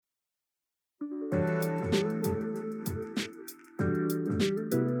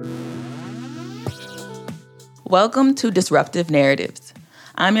Welcome to Disruptive Narratives.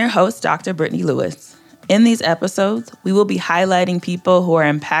 I'm your host, Dr. Brittany Lewis. In these episodes, we will be highlighting people who are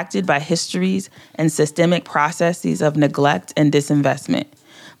impacted by histories and systemic processes of neglect and disinvestment,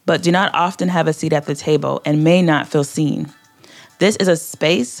 but do not often have a seat at the table and may not feel seen. This is a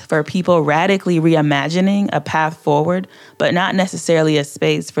space for people radically reimagining a path forward, but not necessarily a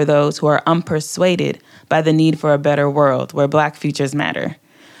space for those who are unpersuaded by the need for a better world where Black futures matter.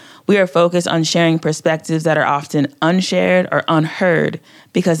 We are focused on sharing perspectives that are often unshared or unheard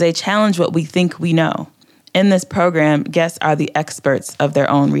because they challenge what we think we know. In this program, guests are the experts of their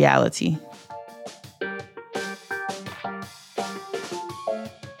own reality.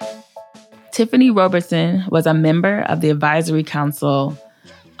 Tiffany Roberson was a member of the Advisory Council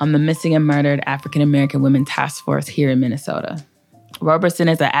on the Missing and Murdered African American Women Task Force here in Minnesota. Roberson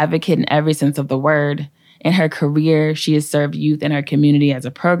is an advocate in every sense of the word. In her career, she has served youth in her community as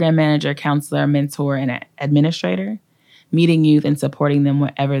a program manager, counselor, mentor, and administrator, meeting youth and supporting them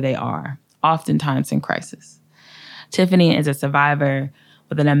wherever they are, oftentimes in crisis. Tiffany is a survivor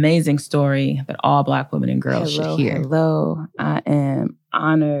with an amazing story that all Black women and girls should hear. Hello. I am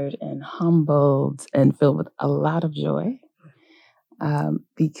honored and humbled and filled with a lot of joy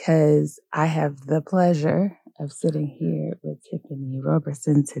because I have the pleasure of sitting here with Tiffany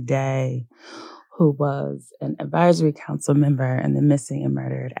Roberson today, who was an advisory council member in the Missing and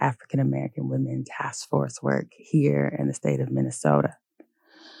Murdered African American Women Task Force work here in the state of Minnesota.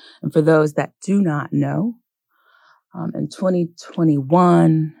 And for those that do not know, in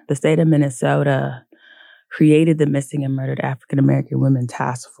 2021, the state of Minnesota created the Missing and Murdered African American Women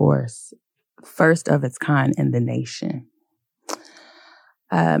Task Force, first of its kind in the nation.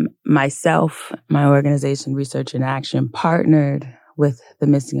 Myself, my organization, Research in Action, partnered with the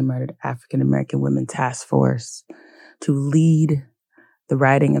Missing and Murdered African American Women Task Force to lead the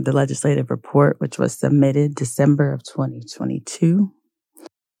writing of the legislative report, which was submitted December of 2022.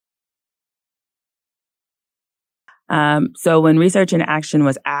 So when Research in Action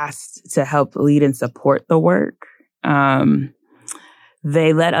was asked to help lead and support the work,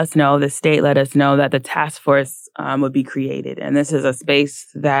 they let us know, the state let us know that the task force would be created. And this is a space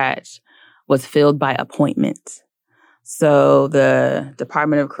that was filled by appointment. So the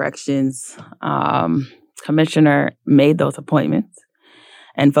Department of Corrections commissioner made those appointments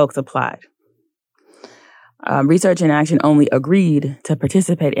and folks applied. Research in Action only agreed to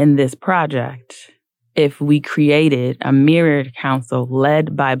participate in this project if we created a mirrored council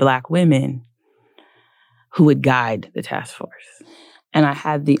led by Black women who would guide the task force. And I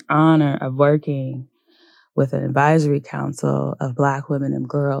had the honor of working with an advisory council of Black women and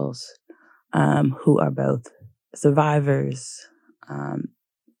girls who are both survivors, family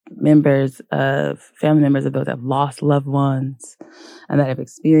members of those that have lost loved ones, and that have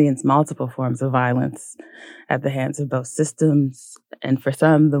experienced multiple forms of violence at the hands of both systems and, for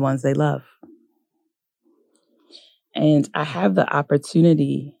some, the ones they love. And I have the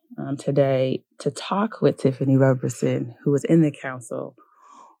opportunity today to talk with Tiffany Roberson, who was in the council,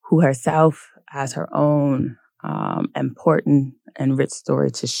 who herself has her own important and rich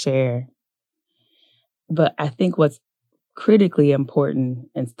story to share. But I think what's critically important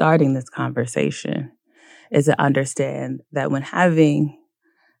in starting this conversation is to understand that when having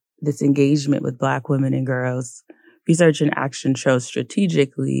this engagement with Black women and girls, Research in Action chose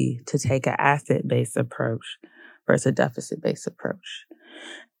strategically to take an asset-based approach versus a deficit-based approach.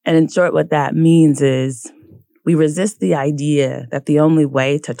 And in short, what that means is we resist the idea that the only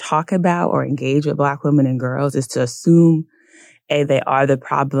way to talk about or engage with Black women and girls is to assume, they are the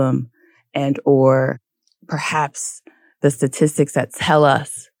problem and or perhaps the statistics that tell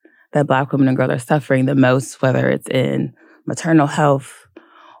us that Black women and girls are suffering the most, whether it's in maternal health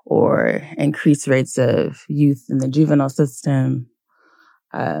or increased rates of youth in the juvenile system.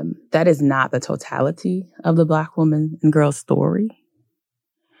 That is not the totality of the Black woman and girl story.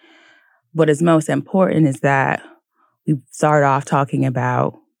 What is most important is that we start off talking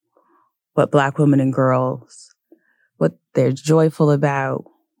about what Black women and girls, what they're joyful about,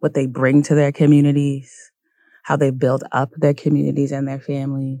 what they bring to their communities, how they build up their communities and their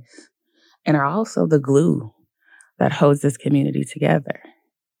families, and are also the glue that holds this community together.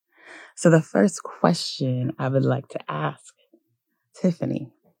 So the first question I would like to ask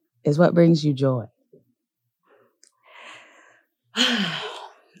Tiffany is, what brings you joy?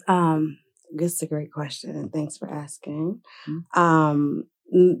 This is a great question, and thanks for asking.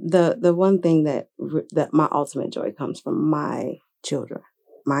 The one thing that my ultimate joy comes from my children.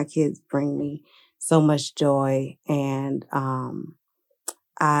 My kids bring me so much joy, and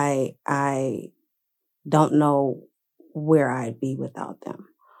I don't know where I'd be without them.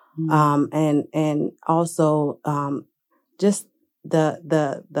 And also just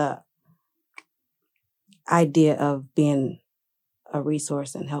the idea of being a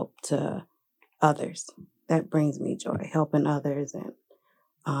resource and help to others. That brings me joy, helping others and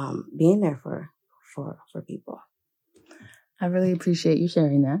being there for people. I really appreciate you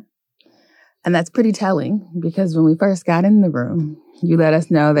sharing that. And that's pretty telling because when we first got in the room, you let us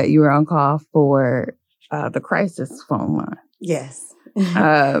know that you were on call for the crisis phone line. Yes.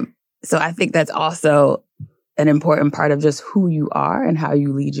 So I think that's also an important part of just who you are and how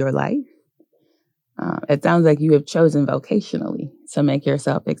you lead your life. It sounds like you have chosen vocationally to make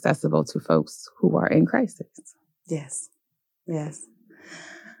yourself accessible to folks who are in crisis. Yes. Yes.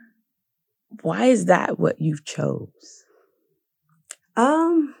 Why is that what you chose?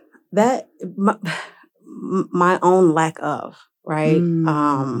 That my own lack of, right?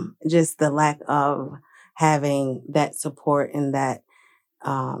 Just the lack of having that support and that,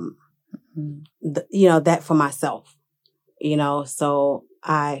 that for myself, so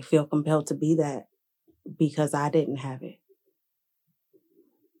I feel compelled to be that because I didn't have it.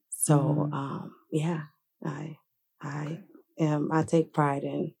 So, I take pride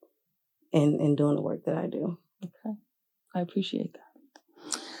in doing the work that I do. Okay. I appreciate that.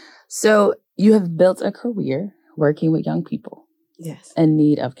 So you have built a career working with young people. Yes. In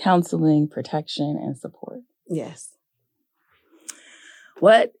need of counseling, protection, and support. Yes.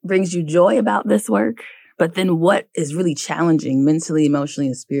 What brings you joy about this work? But then what is really challenging mentally, emotionally,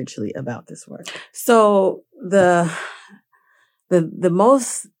 and spiritually about this work? So the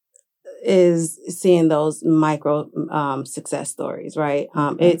most is seeing those micro success stories, right?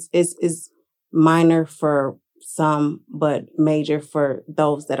 It's minor for some, but major for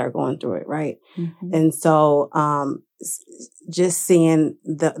those that are going through it, right? Mm-hmm. And so just seeing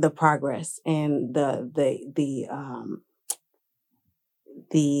the progress and the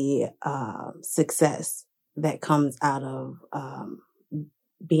success that comes out of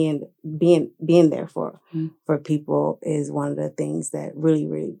being there for people is one of the things that really,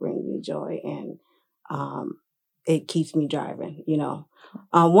 really bring me joy, and it keeps me driving,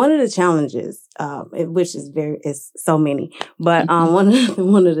 One of the challenges, which is so many, but one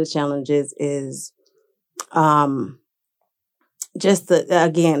of the challenges is just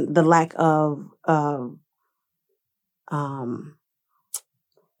the lack of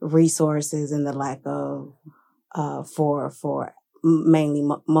resources and the lack of for mainly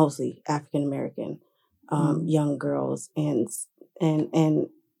mostly African American young girls and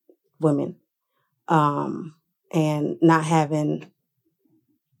women, and not having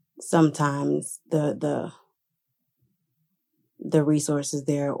sometimes the resources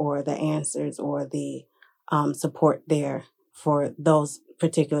there or the answers or the support there for those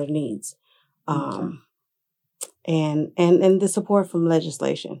particular needs. And the support from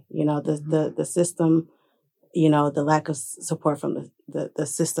legislation, the system, the lack of support from the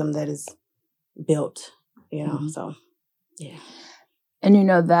system that is built, so, yeah. And,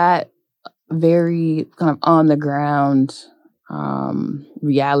 that very kind of on the ground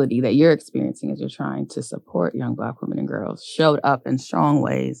reality that you're experiencing as you're trying to support young Black women and girls showed up in strong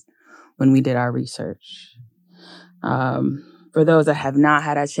ways when we did our research. For those that have not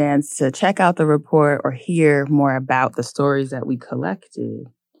had a chance to check out the report or hear more about the stories that we collected,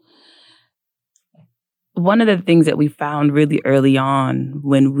 one of the things that we found really early on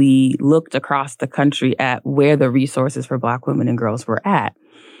when we looked across the country at where the resources for Black women and girls were at,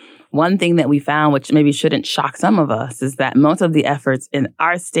 one thing that we found, which maybe shouldn't shock some of us, is that most of the efforts in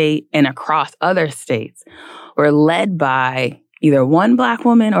our state and across other states were led by either one Black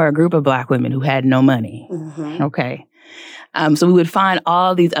woman or a group of Black women who had no money. Mm-hmm. Okay. So we would find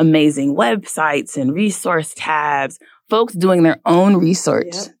all these amazing websites and resource tabs, folks doing their own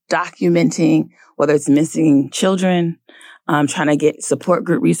research, documenting whether it's missing children, trying to get support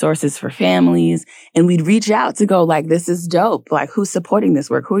group resources for families. And we'd reach out to go like, this is dope. Like, who's supporting this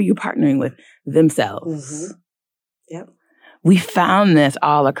work? Who are you partnering with? Themselves. Mm-hmm. Yep. We found this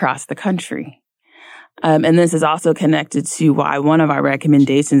all across the country. And this is also connected to why one of our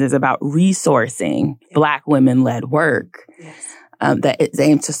recommendations is about resourcing Black women-led work that is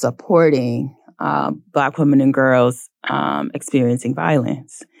aimed to supporting Black women and girls experiencing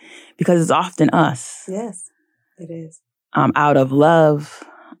violence. Because it's often us. Yes, it is. Out of love,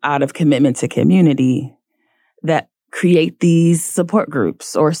 out of commitment to community, that create these support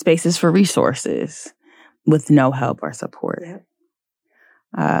groups or spaces for resources with no help or support.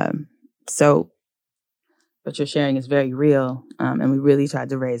 Yep. So what you're sharing is very real, and we really tried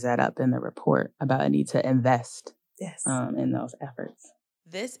to raise that up in the report about a need to invest in those efforts.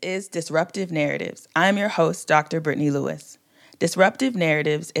 This is Disruptive Narratives. I'm your host, Dr. Brittany Lewis. Disruptive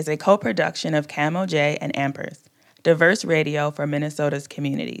Narratives is a co-production of Camo J and Ampers, diverse radio for Minnesota's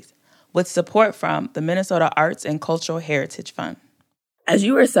communities, with support from the Minnesota Arts and Cultural Heritage Fund. As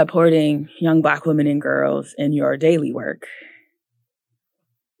you are supporting young Black women and girls in your daily work,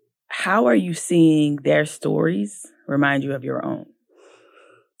 how are you seeing their stories remind you of your own?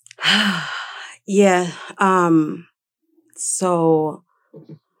 Yeah. So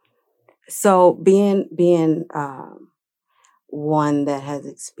being one that has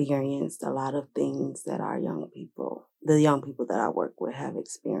experienced a lot of things that the young people that I work with have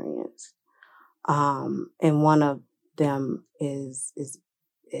experienced. And one of them is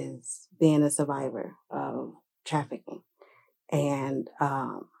being a survivor of trafficking. And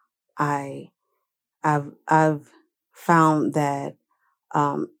I've found that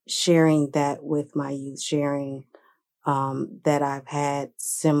sharing that with my youth, sharing that I've had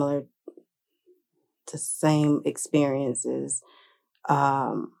similar to same experiences,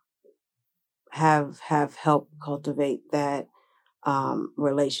 have helped cultivate that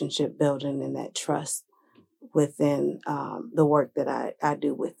relationship building and that trust within the work that I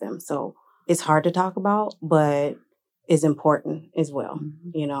do with them. So it's hard to talk about, but it's important as well,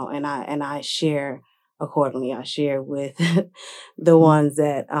 and I share accordingly. I share with the ones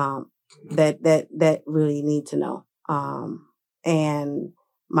that that really need to know. And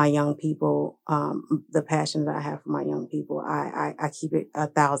my young people, the passion that I have for my young people, I keep it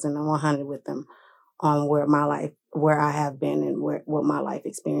 1,100 with them on where I have been and what my life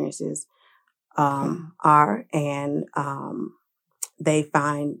experiences are, and they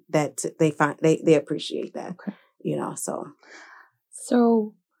appreciate that,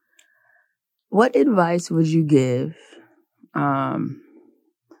 So what advice would you give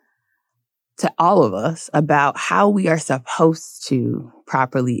to all of us about how we are supposed to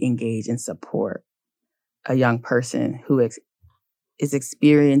properly engage and support a young person who is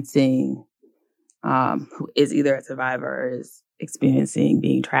experiencing, who is either a survivor or is experiencing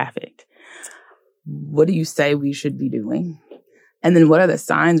being trafficked? What do you say we should be doing? And then what are the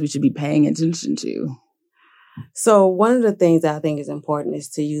signs we should be paying attention to? So one of the things that I think is important is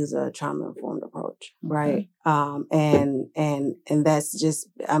to use a trauma-informed approach, right? And that's just,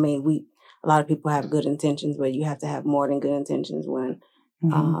 a lot of people have good intentions, but you have to have more than good intentions when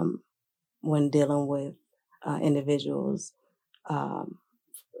dealing with individuals that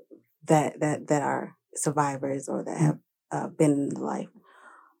are survivors or that have been in life.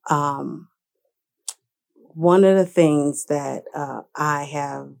 One of the things that I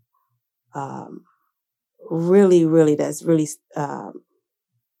have that's really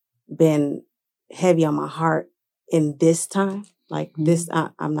been heavy on my heart in this time, like this,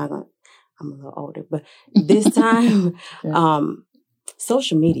 I'm a little older, but this time,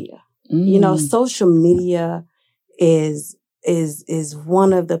 social media, social media is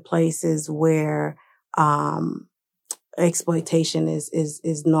one of the places where exploitation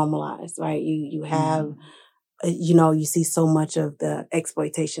is normalized, right? You have, you see so much of the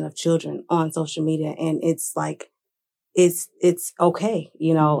exploitation of children on social media, and it's like, it's okay.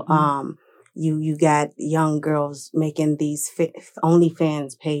 You got young girls making these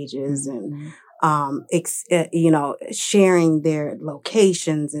OnlyFans pages and, sharing their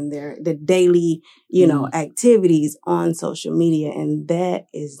locations and the daily, activities on social media. And that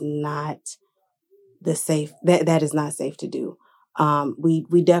is not that is not safe to do.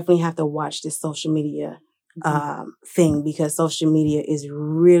 We definitely have to watch this social media thing, because social media is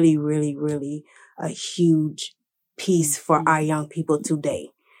really, really, really a huge piece for our young people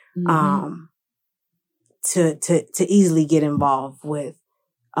today. To easily get involved with,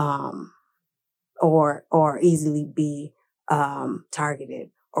 or easily be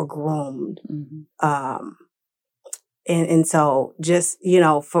targeted or groomed. And so just,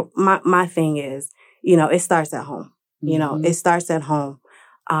 for my thing is, it starts at home. It starts at home.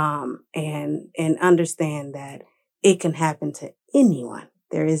 And understand that it can happen to anyone.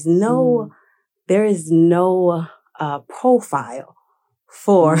 There is no profile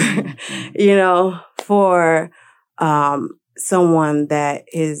for, for someone that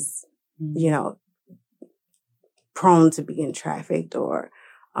is, prone to being trafficked or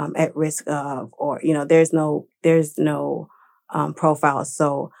at risk of, or, there's no profile.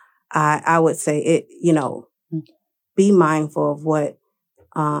 So I would say it, be mindful of what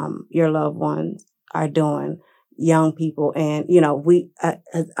your loved ones are doing, young people. And, we,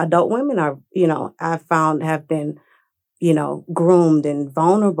 adult women are, I've found have been, groomed and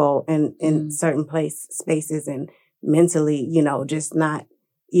vulnerable in certain spaces, and mentally, just not,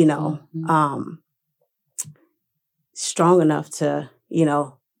 strong enough to,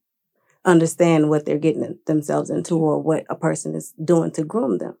 understand what they're getting themselves into or what a person is doing to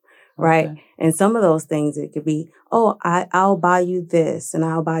groom them. Right. Okay. And some of those things, it could be, oh, I'll buy you this and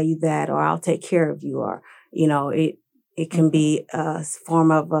I'll buy you that, or I'll take care of you. Or, it can be a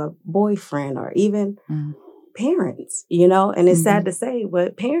form of a boyfriend or even parents, and it's sad to say,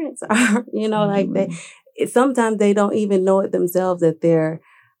 but parents are, sometimes they don't even know it themselves that they're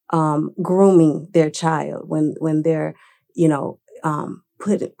grooming their child when they're,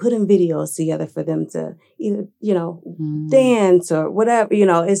 putting videos together for them to either, dance or whatever,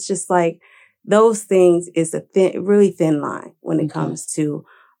 it's just like those things is a really thin line when it comes to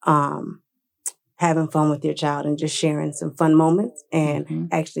having fun with your child and just sharing some fun moments and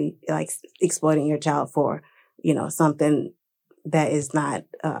actually like exploiting your child for, something that is not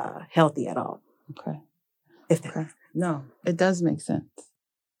healthy at all. Okay. Okay. No, it does make sense.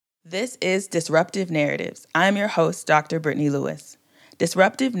 This is Disruptive Narratives. I'm your host, Dr. Brittany Lewis.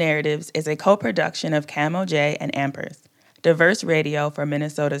 Disruptive Narratives is a co-production of Camo J and Ampers, diverse radio for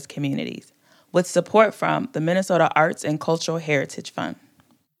Minnesota's communities, with support from the Minnesota Arts and Cultural Heritage Fund.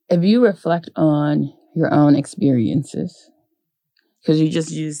 If you reflect on your own experiences, because you just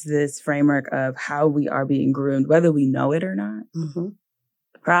use this framework of how we are being groomed, whether we know it or not, the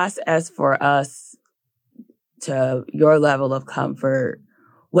process for us to your level of comfort,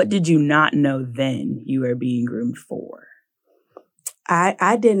 what did you not know then you were being groomed for?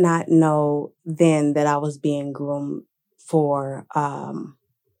 I did not know then that I was being groomed for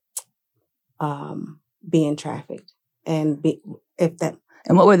being trafficked. And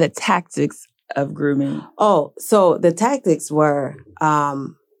what were the tactics of grooming? Oh, so the tactics were, anytime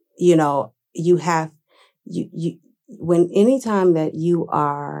that you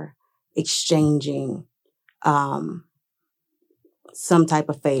are exchanging some type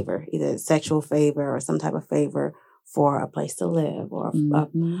of favor, either sexual favor or some type of favor for a place to live or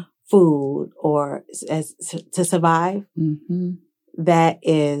food or to survive, that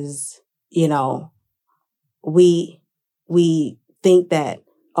is, we think that,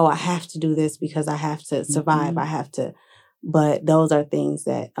 oh, I have to do this because I have to survive. I have to, but those are things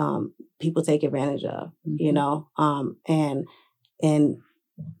that people take advantage of, and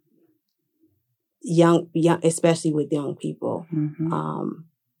young, especially with young people,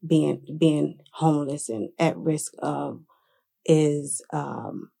 being homeless and at risk of is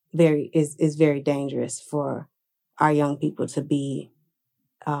very dangerous for our young people to be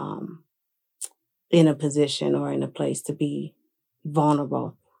in a position or in a place to be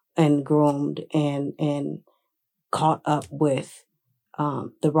vulnerable and groomed and caught up with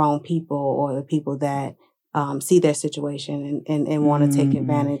the wrong people or the people that see their situation and want to take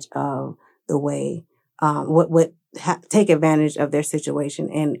advantage of the way take advantage of their situation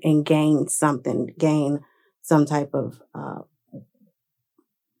and gain some type of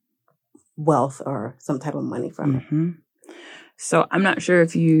wealth or some type of money from it. So I'm not sure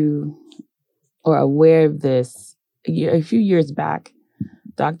if you are aware of this. A few years back,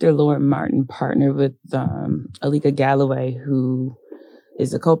 Dr. Lauren Martin partnered with Alika Galloway, who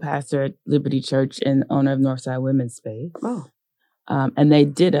is a co-pastor at Liberty Church and owner of Northside Women's Space. Oh. And they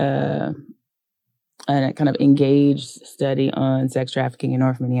did a kind of engaged study on sex trafficking in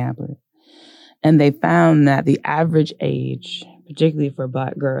North Minneapolis. And they found that the average age, particularly for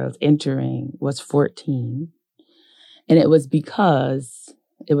Black girls entering, was 14. And it was because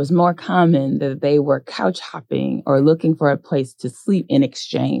it was more common that they were couch hopping or looking for a place to sleep in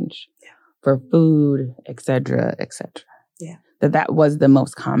exchange for food, et cetera, et cetera. Yeah. That was the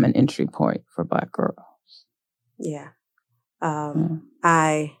most common entry point for Black girls. Yeah.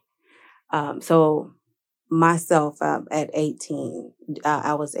 So myself, at 18,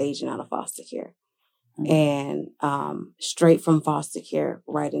 I was aging out of foster care and straight from foster care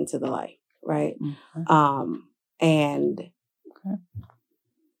right into the life, right? And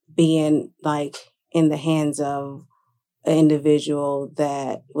being like in the hands of an individual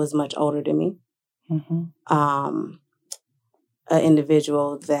that was much older than me, an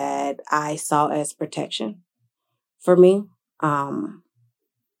individual that I saw as protection for me.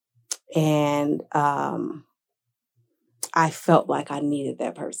 And I felt like I needed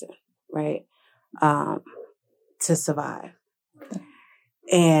that person, right? To survive.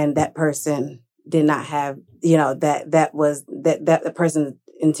 And that person did not have, that the person's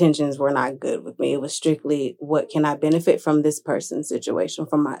intentions were not good with me. It was strictly, what can I benefit from this person's situation?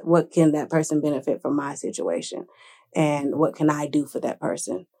 What can that person benefit from my situation? And what can I do for that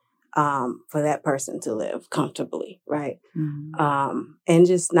person? For that person to live comfortably, right? And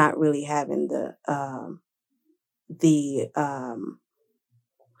just not really having the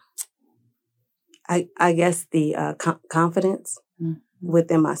confidence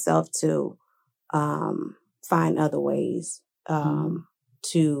within myself to find other ways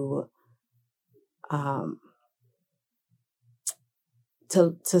to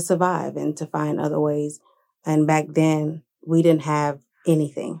survive and to find other ways. And back then, we didn't have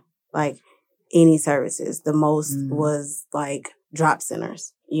anything, like any services. The most was like drop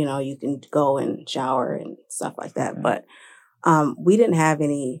centers. You know, you can go and shower and stuff like that. Okay. But we didn't have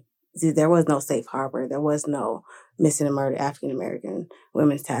any. There was no safe harbor. There was no missing and murdered African American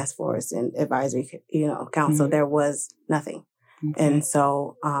Women's Task Force and Advisory, Council. There was nothing. Okay. And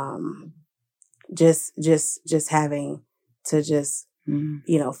so, just having to just,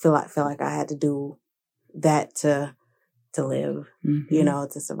 feel like I had to do that to live,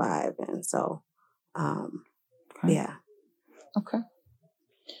 to survive. And so, okay. Yeah. Okay.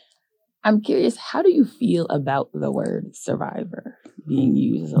 I'm curious, how do you feel about the word survivor being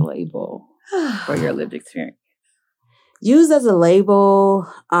used as a label for your lived experience? Used as a label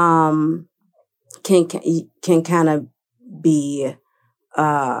can kind of be,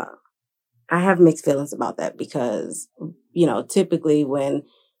 I have mixed feelings about that because, typically when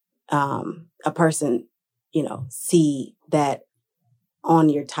a person, see that on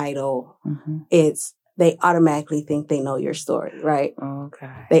your title, they automatically think they know your story, right?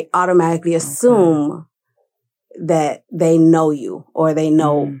 Okay. They automatically assume that they know you or they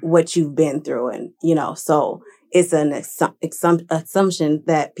know what you've been through. And, so it's an assumption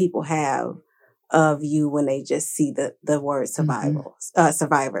that people have of you when they just see the word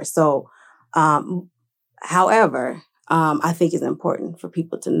survivor. So, however, I think it's important for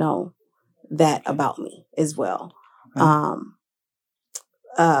people to know that about me as well.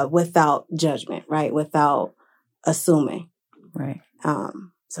 Without judgment, right? Without assuming. Right.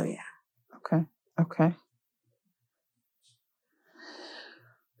 So yeah. Okay.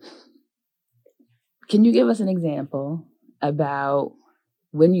 Can you give us an example about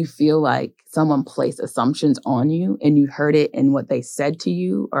when you feel like someone placed assumptions on you and you heard it in what they said to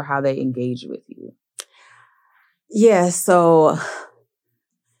you or how they engaged with you? Yeah, so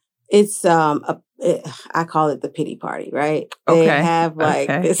it's I call it the pity party, right? They have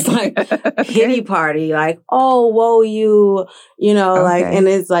this pity party, like, oh, whoa, you, and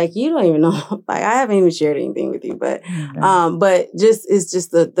it's like, you don't even know, like, I haven't even shared anything with you, but, it's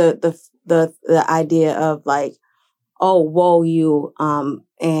just the idea of like, oh, whoa, you, and,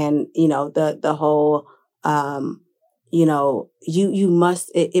 the whole,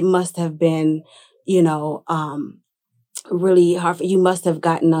 it must have been, really hard for you. Must have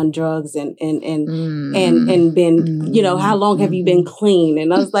gotten on drugs and been, how long have you been clean?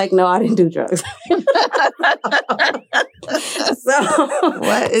 And I was like, no, I didn't do drugs.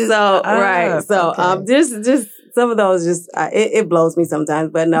 Right. So, just some of those it blows me sometimes,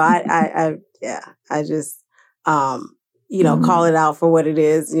 but no, I just, call it out for what it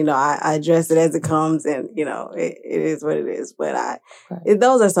is. I address it as it comes and, it is what it is. But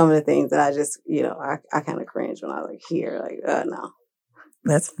those are some of the things that I just, I kind of cringe when I hear no.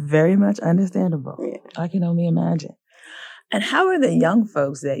 That's very much understandable. Yeah. I can only imagine. And how are the young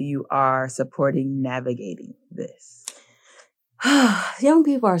folks that you are supporting navigating this? Young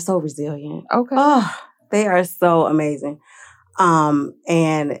people are so resilient. Okay. Oh, they are so amazing.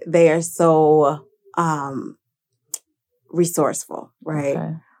 And they are so, resourceful, right?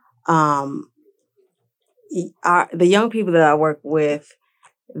 Okay. The young people that I work with,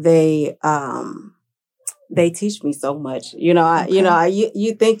 they teach me so much. You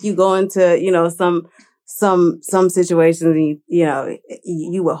think you go into, some situations and,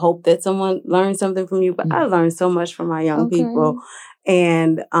 you would hope that someone learns something from you, but I learned so much from my young people.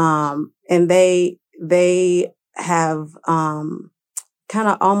 And they have,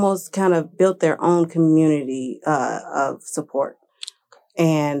 kind of built their own community, of support.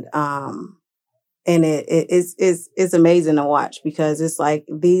 And it's amazing to watch because it's like,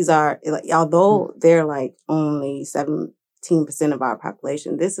 these are although they're only 17% of our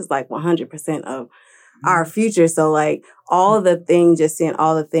population, this is 100% of our future. So all the things, just seeing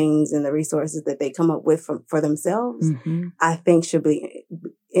all the things and the resources that they come up with for themselves, I think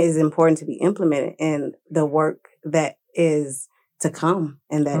is important to be implemented in the work that is to come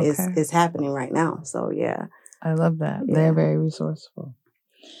and that is happening right now. So yeah. I love that. Yeah. They're very resourceful.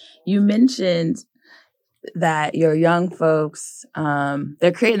 You mentioned that your young folks,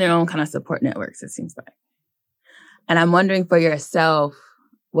 they're creating their own kind of support networks, it seems like. And I'm wondering for yourself,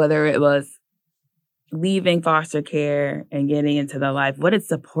 whether it was leaving foster care and getting into the life, what did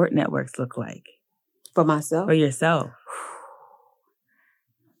support networks look like? For myself? For yourself?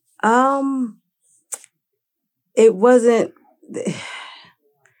 It wasn't...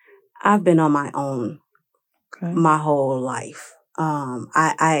 I've been on my own my whole life.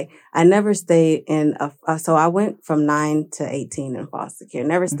 I never stayed in so I went from 9 to 18 in foster care.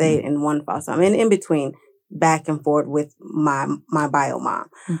 Never stayed in one foster. I mean, in between, back and forth with my bio mom.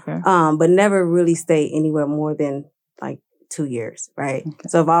 Okay. But never really stayed anywhere more than like 2 years, right? Okay.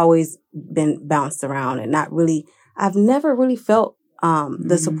 So I've always been bounced around and I've never really felt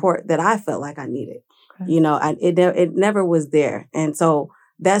the support that I felt like I needed. Okay. You know, it never was there. And so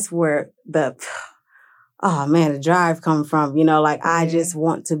that's where the drive come from, you know, like I just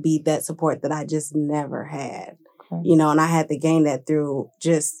want to be that support that I just never had, you know, and I had to gain that through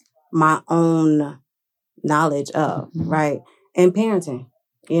just my own knowledge of, right. And parenting,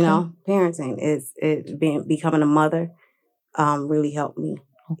 you know, parenting is becoming a mother, really helped me,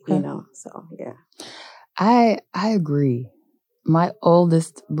 you know, so yeah. I agree. My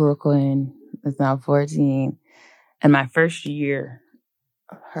oldest, Brooklyn, is now 14, and her first year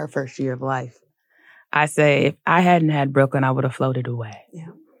of life, I say, if I hadn't had Brooklyn, I would have floated away.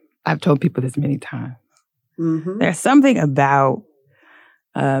 Yeah. I've told people this many times. Mm-hmm. There's something about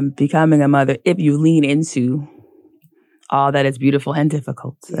becoming a mother, if you lean into all that is beautiful and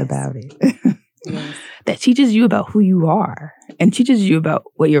difficult about it, that teaches you about who you are and teaches you about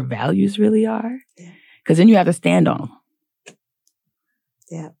what your values really are. Because then you have to stand on them.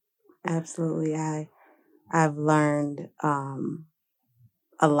 Yeah, absolutely. I've learned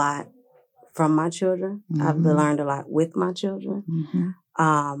a lot from my children. I've learned a lot with my children.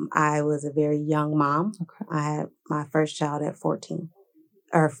 I was a very young mom. Okay. I had my first child at 14.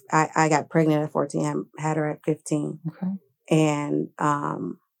 Or I got pregnant at 14. I had her at 15. Okay. And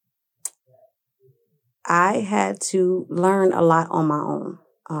I had to learn a lot on my own.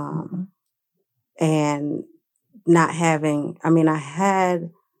 And not having, I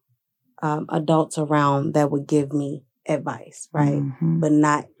had adults around that would give me advice, right? But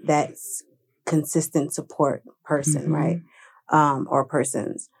not that consistent support person, right? Or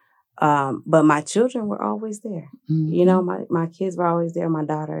persons. But my children were always there. You know, my kids were always there. My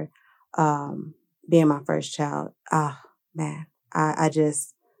daughter, being my first child, I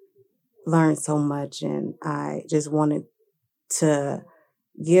just learned so much, and I just wanted to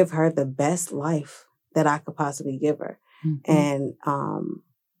give her the best life that I could possibly give her. And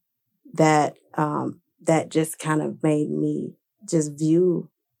that just kind of made me just view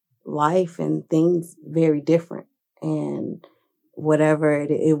life and things very different. And whatever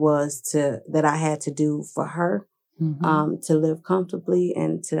it was that I had to do for her, to live comfortably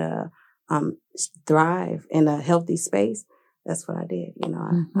and to thrive in a healthy space, that's what I did. You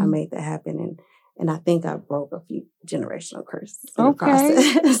know, I made that happen, and I think I broke a few generational curses in the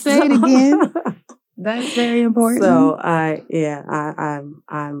process. Say it again. That's very important. So I'm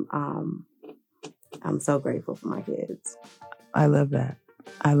so grateful for my kids. I love that.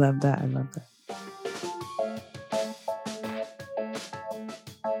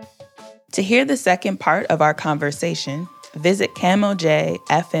 To hear the second part of our conversation, visit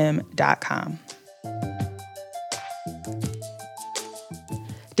camojfm.com.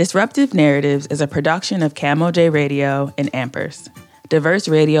 Disruptive Narratives is a production of Camo J Radio and Amper's, diverse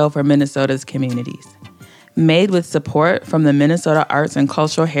radio for Minnesota's communities. Made with support from the Minnesota Arts and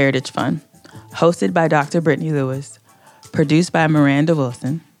Cultural Heritage Fund. Hosted by Dr. Brittany Lewis. Produced by Miranda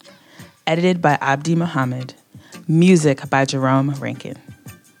Wilson. Edited by Abdi Muhammad. Music by Jerome Rankin.